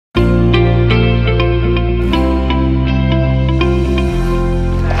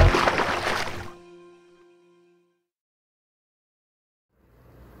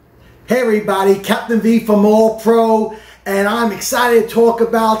Hey everybody, Captain V from AllPro, and I'm excited to talk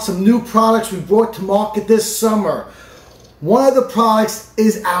about some new products we brought to market this summer. One of the products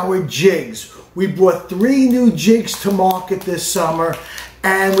is our jigs. We brought 3 new jigs to market this summer,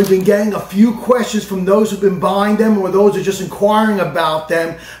 and we've been getting a few questions from those who've been buying them or those who are just inquiring about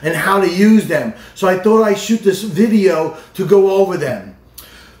them and how to use them. So I thought I'd shoot this video to go over them.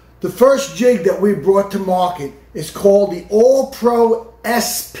 The first jig that we brought to market is called the AllPro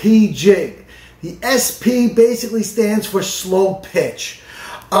SP jig. The SP basically stands for slow pitch.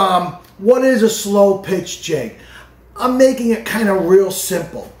 What is a slow pitch jig? I'm making it kind of real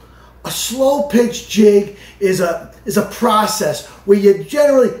simple. A slow pitch jig is a process where you're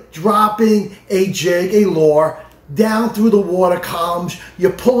generally dropping a jig, a lure, down through the water columns.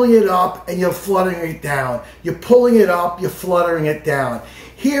 You're pulling it up and you're fluttering it down. You're pulling it up, you're fluttering it down.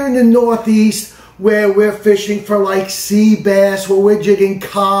 Here in the Northeast, where we're fishing for like sea bass, where we're jigging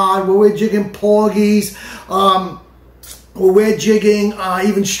cod, where we're jigging porgies, where we're jigging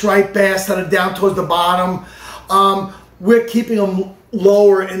even striped bass that are down towards the bottom, we're keeping them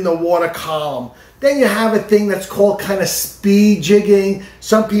lower in the water column. Then you have a thing that's called kind of speed jigging.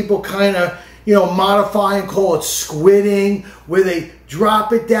 Some people kind of, modify and call it squidding, where they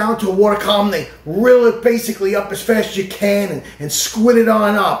drop it down to a water column, they reel it basically up as fast as you can and squid it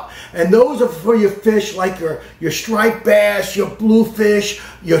on up. And those are for your fish like your striped bass, your bluefish,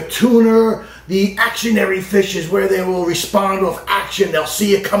 your tuna, the actionary fishes where they will respond with action. They'll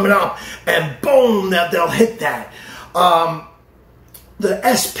see you coming up and boom, they'll hit that. The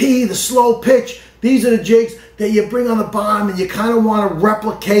SP, the slow pitch, these are the jigs that you bring on the bottom and you kind of want to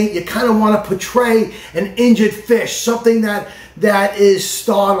replicate, you kind of want to portray an injured fish, something that is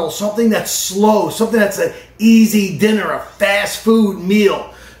startled, something that's slow, something that's an easy dinner, a fast food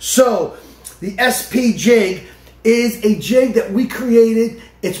meal. So the SP jig is a jig that we created.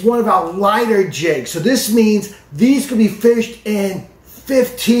 It's one of our lighter jigs. So this means these can be fished in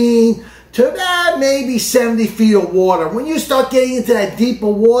 15 to about maybe 70 feet of water. When you start getting into that deeper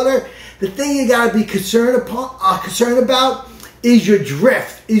water, the thing you got to be concerned about is your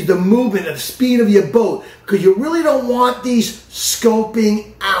drift, is the movement, the speed of your boat, because you really don't want these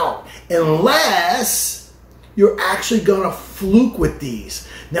scoping out unless you're actually going to fluke with these.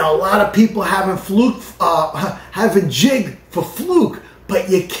 Now, a lot of people haven't jigged for fluke, but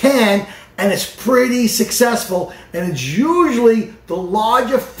you can, and it's pretty successful, and it's usually the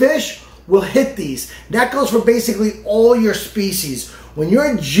larger fish will hit these. That goes for basically all your species. When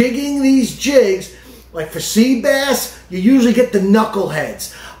you're jigging these jigs, like for sea bass, you usually get the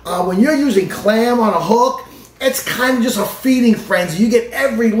knuckleheads. When you're using clam on a hook, it's kind of just a feeding frenzy. You get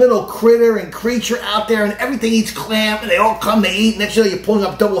every little critter and creature out there, and everything eats clam, and they all come to eat. Next thing you know, you're pulling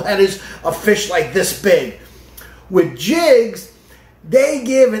up double headers of fish like this big. With jigs, they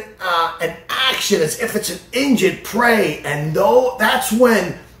give an action as if it's an injured prey, and that's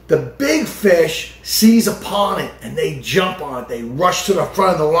when the big fish seize upon it and they jump on it. They rush to the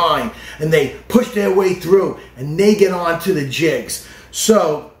front of the line and they push their way through and they get onto the jigs.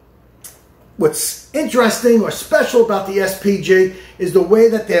 So what's interesting or special about the SP jig is the way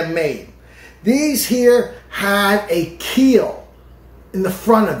that they're made. These here have a keel in the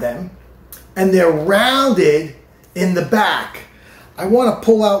front of them and they're rounded in the back. I want to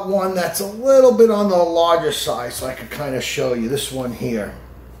pull out one that's a little bit on the larger side so I can kind of show you this one here.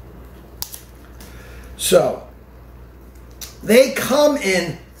 So, they come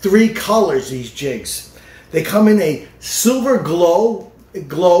in 3 colors, these jigs. They come in a silver glow. It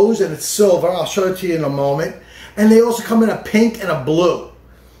glows and it's silver. I'll show it to you in a moment. And they also come in a pink and a blue.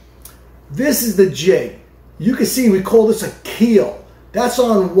 This is the jig. You can see we call this a keel. That's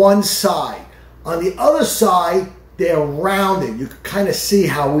on one side. On the other side, they're rounded. You can kind of see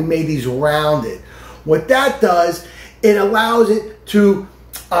how we made these rounded. What that does, it allows it to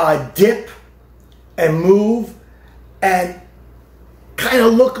dip and move and kind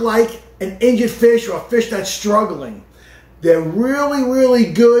of look like an injured fish or a fish that's struggling. They're really,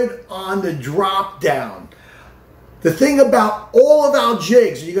 really good on the drop down. The thing about all of our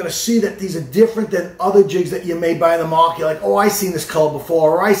jigs, you're going to see that these are different than other jigs that you may buy in the market. Like, oh, I've seen this color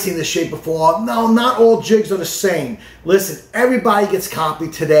before, or I've seen this shape before. No, not all jigs are the same. Listen, everybody gets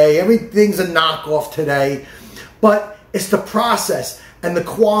copied today. Everything's a knockoff today. But it's the process and the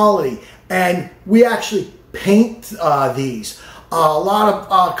quality. And we actually paint these. A lot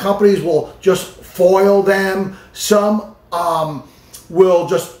of companies will just foil them. Some will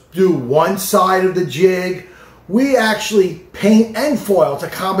just do one side of the jig. We actually paint and foil. It's a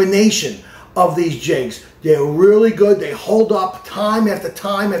combination of these jigs. They're really good. They hold up time after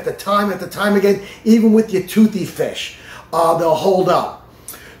time after time after time again. Even with your toothy fish, they'll hold up.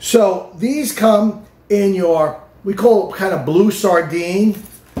 So these come in your, we call it kind of blue sardine.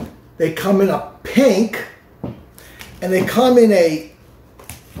 They come in a pink, and they come in a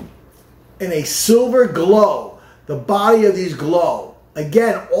silver glow. The body of these glow.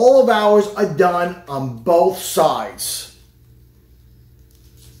 Again, all of ours are done on both sides.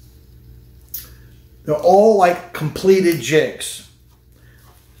 They're all like completed jigs.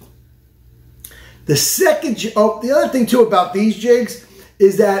 The the other thing too about these jigs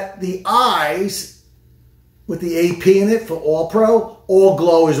is that the eyes with the AP in it for AllPro all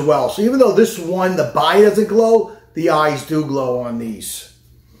glow as well. So even though this one, the body doesn't glow, the eyes do glow on these.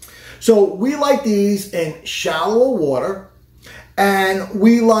 So we like these in shallower water, and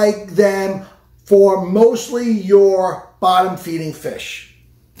we like them for mostly your bottom feeding fish.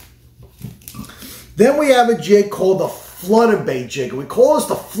 Then we have a jig called the flutter bait jig. We call this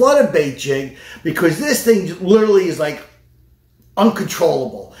the flutter bait jig because this thing literally is like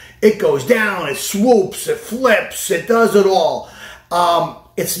uncontrollable. It goes down, it swoops, it flips, it does it all.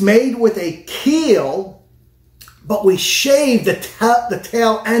 It's made with a keel, but we shave the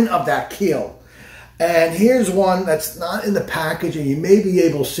tail end of that keel. And here's one that's not in the package, and you may be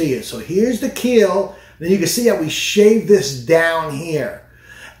able to see it. So here's the keel, and you can see how we shave this down here.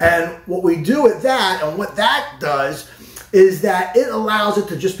 And what we do with that, and what that does, is that it allows it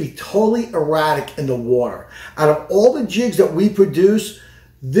to just be totally erratic in the water. Out of all the jigs that we produce,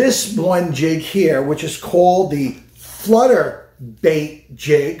 this one jig here, which is called the flutter bait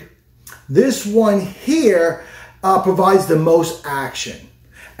jig, this one here provides the most action.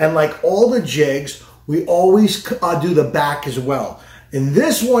 And like all the jigs, we always do the back as well. In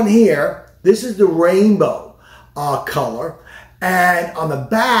this one here, this is the rainbow color. And on the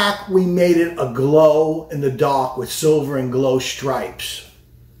back, we made it a glow in the dark with silver and glow stripes.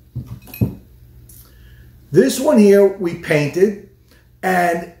 This one here we painted,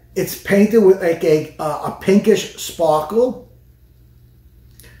 and it's painted with like a pinkish sparkle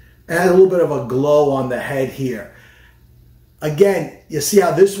and has a little bit of a glow on the head here. Again, you see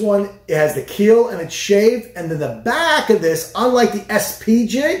how this one, it has the keel and it's shaved, and then the back of this, unlike the SP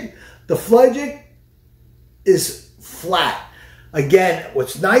jig, the flood jig is flat. Again,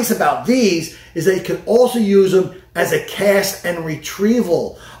 what's nice about these is that you can also use them as a cast and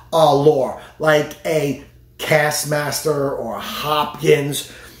retrieval lure, like a Castmaster or a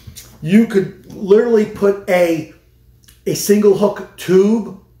Hopkins. You could literally put a single hook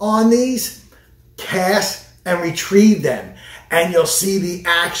tube on these, cast and retrieve them, and you'll see the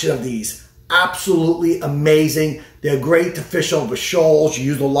action of these. Absolutely amazing. They're great to fish over shoals. You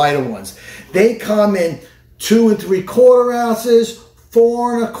use the lighter ones. They come in 2 3/4 ounces,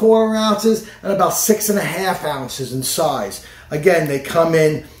 4 1/4 ounces, and about 6 1/2 ounces in size. Again, they come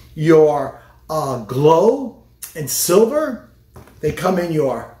in your glow and silver. They come in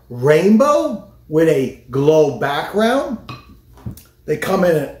your rainbow with a glow background. They come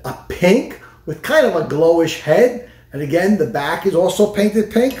in a pink with kind of a glowish head. And again, the back is also painted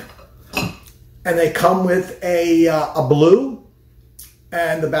pink. And they come with a blue.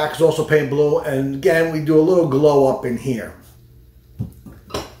 And the back is also painted blue. And again, we do a little glow up in here.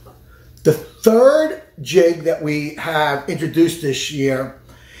 The third jig that we have introduced this year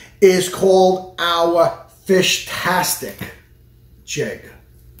is called our Fish-tastic jig.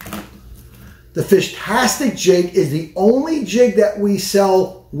 The Fish-tastic jig is the only jig that we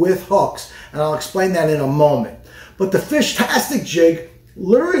sell with hooks. And I'll explain that in a moment. But the Fish-tastic jig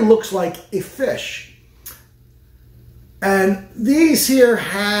literally looks like a fish. And these here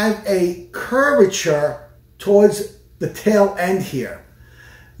have a curvature towards the tail end here.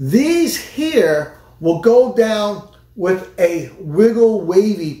 These here will go down with a wiggle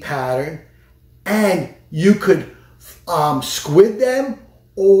wavy pattern, and you could squid them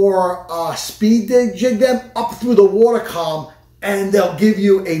or speed jig them up through the water column, and they'll give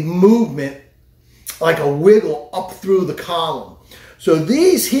you a movement like a wiggle up through the column. So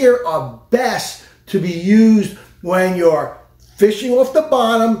these here are best to be used when you're fishing off the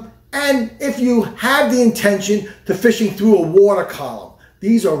bottom, and if you have the intention to fishing through a water column.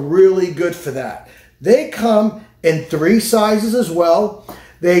 These are really good for that. They come in 3 sizes as well.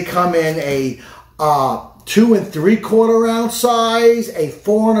 They come in a 2 3/4 ounce size, a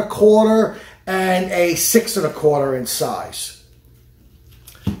 4 1/4, and a 6 1/4 inch size.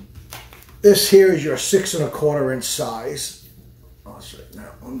 This here is your 6 1/4 inch size. I'll show you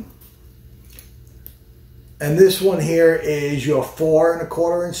that one. And this one here is your 4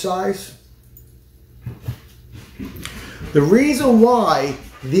 1/4 inch size. The reason why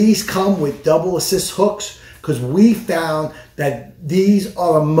these come with double assist hooks, because we found that these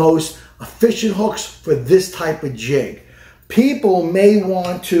are the most efficient hooks for this type of jig. People may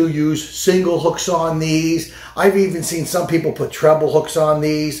want to use single hooks on these. I've even seen some people put treble hooks on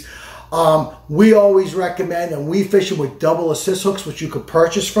these. We always recommend, and we fish them with double assist hooks, which you could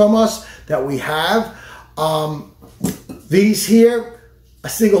purchase from us, that we have. These here, a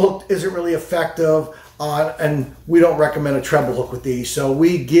single hook isn't really effective, and we don't recommend a treble hook with these. So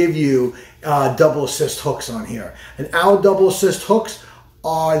we give you double assist hooks on here. And our double assist hooks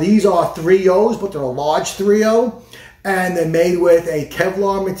these are 3/0s, but they're a large 3/0. And they're made with a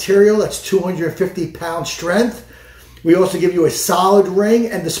Kevlar material that's 250-pound strength. We also give you a solid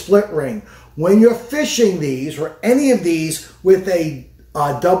ring and the split ring. When you're fishing these, or any of these, with a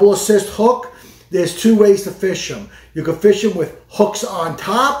double assist hook, there's two ways to fish them. You can fish them with hooks on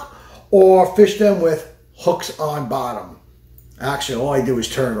top, or fish them with hooks on bottom. Actually, all I do is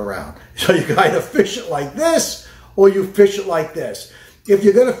turn it around. So you can either fish it like this, or you fish it like this. If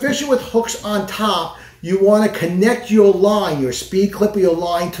you're going to fish it with hooks on top, you want to connect your line, your speed clip of your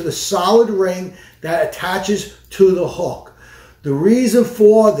line, to the solid ring that attaches to the hook. The reason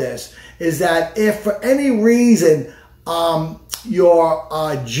for this is that if for any reason your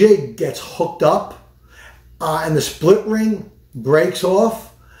jig gets hooked up and the split ring breaks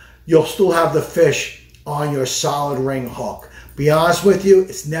off, you'll still have the fish on your solid ring hook. Be honest with you,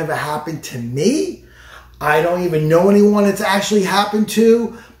 it's never happened to me. I don't even know anyone it's actually happened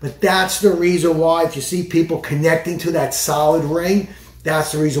to, but that's the reason why. If you see people connecting to that solid ring,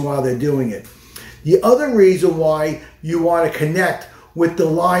 that's the reason why they're doing it. The other reason why you want to connect with the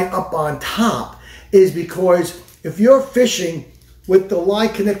line up on top is because if you're fishing with the line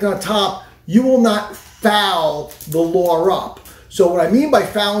connected on top, you will not foul the lure up. So what I mean by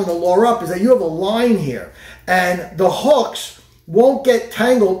fouling the lure up is that you have a line here, and the hooks won't get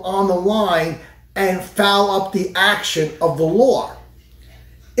tangled on the line and foul up the action of the lure.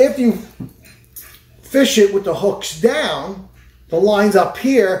 If you fish it with the hooks down, the line's up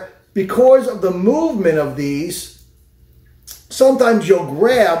here, because of the movement of these, sometimes you'll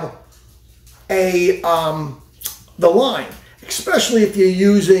grab the line, especially if you're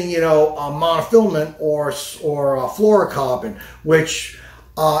using, you know, a monofilament or fluorocarbon, which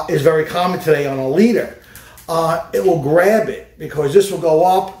is very common today on a leader. It will grab it, because this will go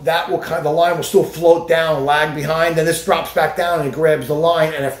up, the line will still float down, lag behind, and this drops back down and it grabs the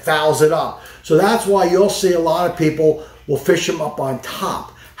line and it fouls it up. So that's why you'll see a lot of people will fish them up on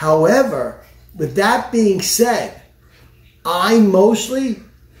top. However, with that being said, I mostly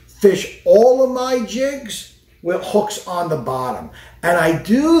fish all of my jigs with hooks on the bottom. And I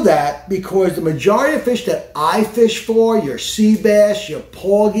do that because the majority of fish that I fish for, your sea bass, your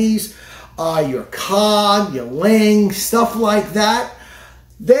porgies, your cod, your ling, stuff like that,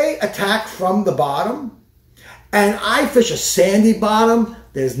 they attack from the bottom. And I fish a sandy bottom.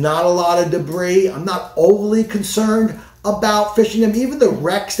 There's not a lot of debris. I'm not overly concerned about fishing them. Even the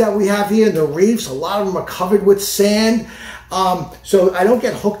wrecks that we have here in the reefs, a lot of them are covered with sand. So I don't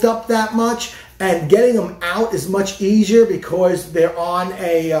get hooked up that much. And getting them out is much easier because they're on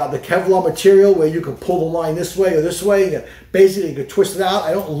the Kevlar material, where you can pull the line this way or this way. Basically, you can twist it out.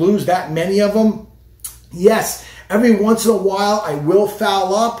 I don't lose that many of them. Yes, every once in a while I will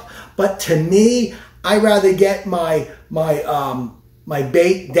foul up, but to me, I rather get my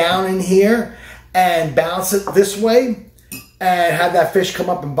bait down in here and bounce it this way and have that fish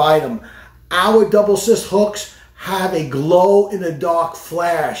come up and bite them. Our double assist hooks have a glow-in-the-dark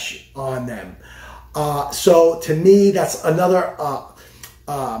flash on them. So to me, that's another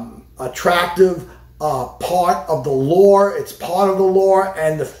attractive part of the lure. It's part of the lure,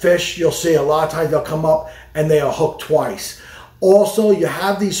 and the fish, you'll see a lot of times they'll come up and they are hooked twice. Also, you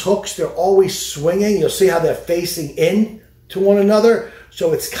have these hooks, they're always swinging. You'll see how they're facing in to one another.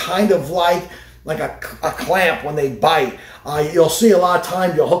 So it's kind of like a clamp when they bite. You'll see a lot of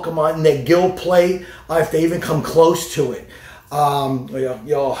times you'll hook them on their gill plate, if they even come close to it.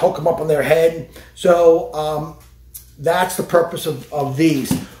 You'll hook them up on their head. So that's the purpose of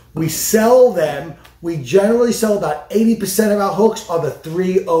these. We sell them. We generally sell about 80% of our hooks are the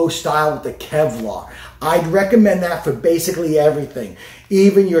 3/0 style with the Kevlar. I'd recommend that for basically everything.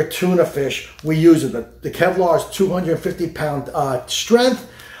 Even your tuna fish, we use it. The Kevlar is 250-pound strength.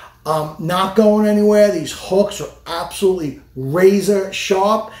 Not going anywhere. These hooks are absolutely razor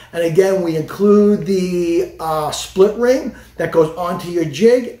sharp. And again, we include the split ring that goes onto your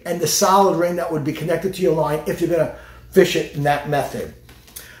jig and the solid ring that would be connected to your line if you're going to fish it in that method.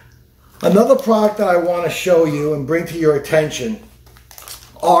 Another product that I want to show you and bring to your attention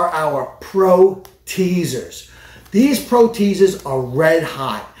are our Pro Teasers. These Pro Teasers are red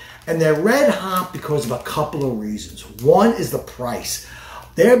hot, and they're red hot because of a couple of reasons. One is the price.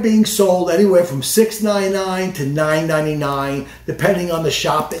 They're being sold anywhere from $6.99 to $9.99, depending on the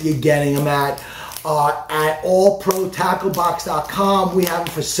shop that you're getting them at. At AllProTackleBox.com, we have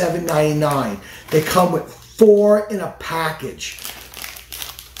them for $7.99. They come with 4 in a package.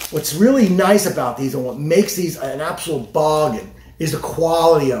 What's really nice about these and what makes these an absolute bargain is the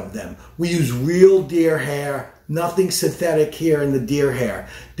quality of them. We use real deer hair, nothing synthetic here in the deer hair.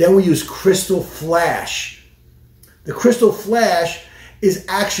 Then we use Crystal Flash. The Crystal Flash is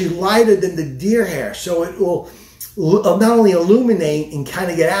actually lighter than the deer hair, so it will not only illuminate and kind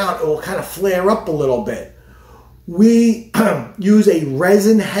of get out, it will kind of flare up a little bit. We use a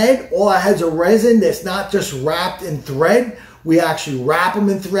resin head. All our heads are resin that's not just wrapped in thread. We actually wrap them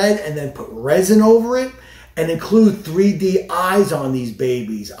in thread and then put resin over it and include 3D eyes on these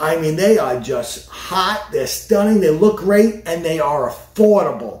babies. I mean, they are just hot, they're stunning, they look great, and they are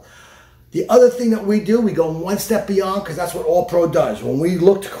affordable. The other thing that we do, we go one step beyond, because that's what AllPro does. When we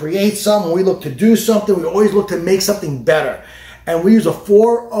look to create something, when we look to do something, we always look to make something better. And we use a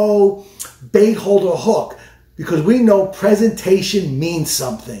 4.0 bait holder hook because we know presentation means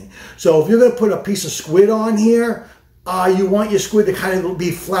something. So if you're going to put a piece of squid on here, you want your squid to kind of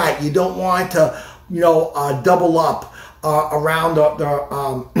be flat. You don't want to, double up around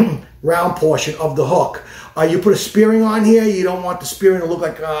the round portion of the hook. You put a spearing on here, you don't want the spearing to look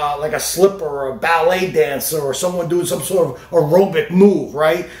like a slipper or a ballet dancer or someone doing some sort of aerobic move,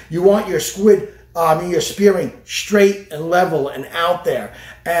 right? You want your squid, your spearing straight and level and out there.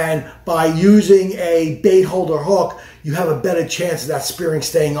 And by using a bait holder hook, you have a better chance of that spearing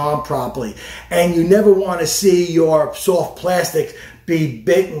staying on properly. And you never want to see your soft plastics be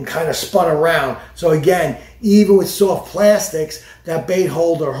bit and kind of spun around. So again, even with soft plastics, that bait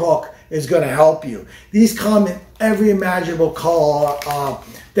holder hook is going to help you. These come in every imaginable color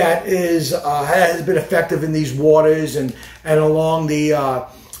that has been effective in these waters and along the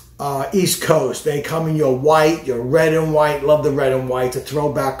East Coast. They come in your white, your red and white. Love the red and white. It's a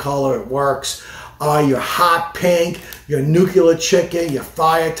throwback color. It works. Your hot pink, your nuclear chicken, your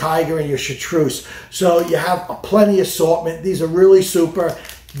fire tiger, and your chartreuse. So you have a plenty assortment. These are really super.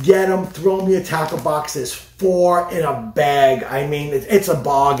 Get them, throw them in your tackle box. There's 4 in a bag. I mean, it's a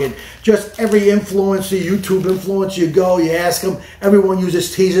bargain. Just every influencer, YouTube influencer, you go, you ask them, everyone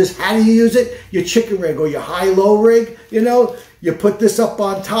uses teasers. How do you use it? Your chicken rig or your high-low rig, you put this up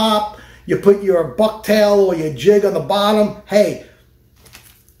on top, you put your bucktail or your jig on the bottom. Hey,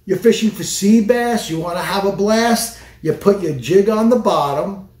 you're fishing for sea bass, you want to have a blast, you put your jig on the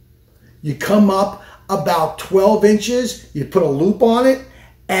bottom, you come up about 12 inches, you put a loop on it,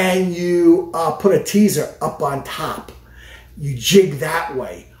 and you put a teaser up on top. You jig that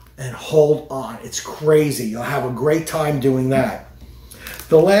way and hold on. It's crazy. You'll have a great time doing that.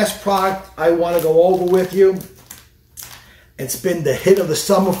 The last product I want to go over with you, it's been the hit of the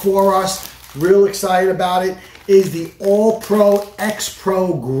summer for us, real excited about it, is the AllPro X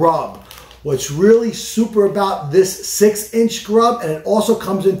Pro Grub. What's really super about this 6-inch grub, and it also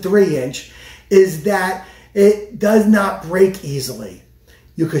comes in 3-inch, is that it does not break easily.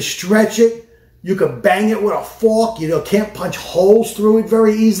 You could stretch it, you could bang it with a fork, can't punch holes through it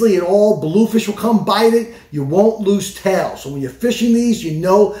very easily at all. Bluefish will come bite it, you won't lose tail. So when you're fishing these, you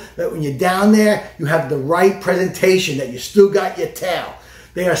know that when you're down there, you have the right presentation, that you still got your tail.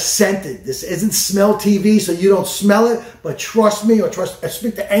 They are scented. This isn't smell TV, so you don't smell it, but trust me, or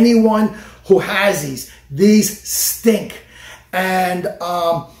speak to anyone who has these stink. And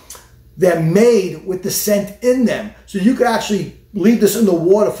they're made with the scent in them. So you could actually leave this in the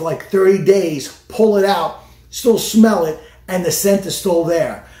water for like 30 days, pull it out, still smell it, and the scent is still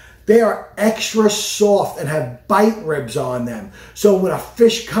there. They are extra soft and have bite ribs on them. So when a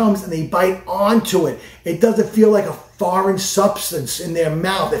fish comes and they bite onto it, it doesn't feel like a foreign substance in their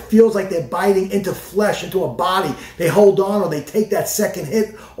mouth. It feels like they're biting into flesh, into a body. They hold on, or they take that second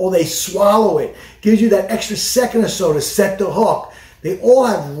hit, or they swallow it. Gives you that extra second or so to set the hook. They all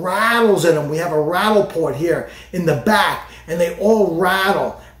have rattles in them. We have a rattle port here in the back, and they all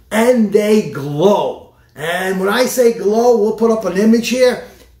rattle, and they glow. And when I say glow, we'll put up an image here.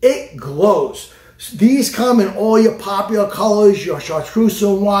 It glows. These come in all your popular colors, your chartreuse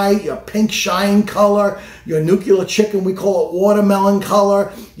and white, your pink shine color, your nuclear chicken, we call it watermelon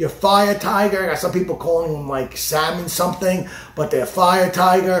color, your fire tiger. I got some people calling them like salmon something, but they're fire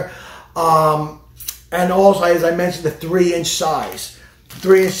tiger. And also, as I mentioned, the 3-inch size.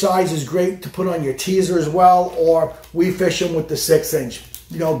 3-inch size is great to put on your teaser as well, or we fish them with the 6-inch.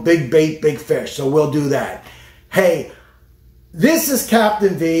 Big bait, big fish, so we'll do that. Hey, this is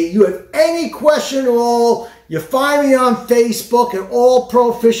Captain V. You have any question at all, You find me on Facebook at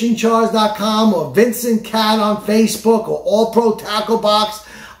allprofishingcharge.com or Vincent Cat on Facebook or Allpro Tackle Box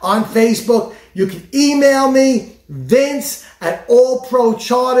on Facebook. You can email me,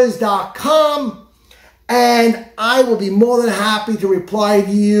 vince@allprocharters.com, and I will be more than happy to reply to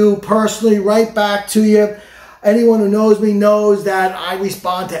you personally, right back to you. Anyone who knows me knows that I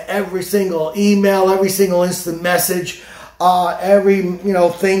respond to every single email, every single instant message, every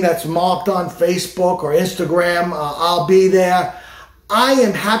thing that's marked on Facebook or Instagram. I'll be there. I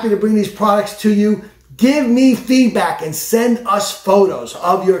am happy to bring these products to you. Give me feedback and send us photos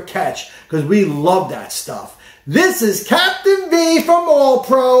of your catch because we love that stuff. This is Captain V from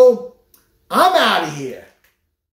AllPro. I'm out of here.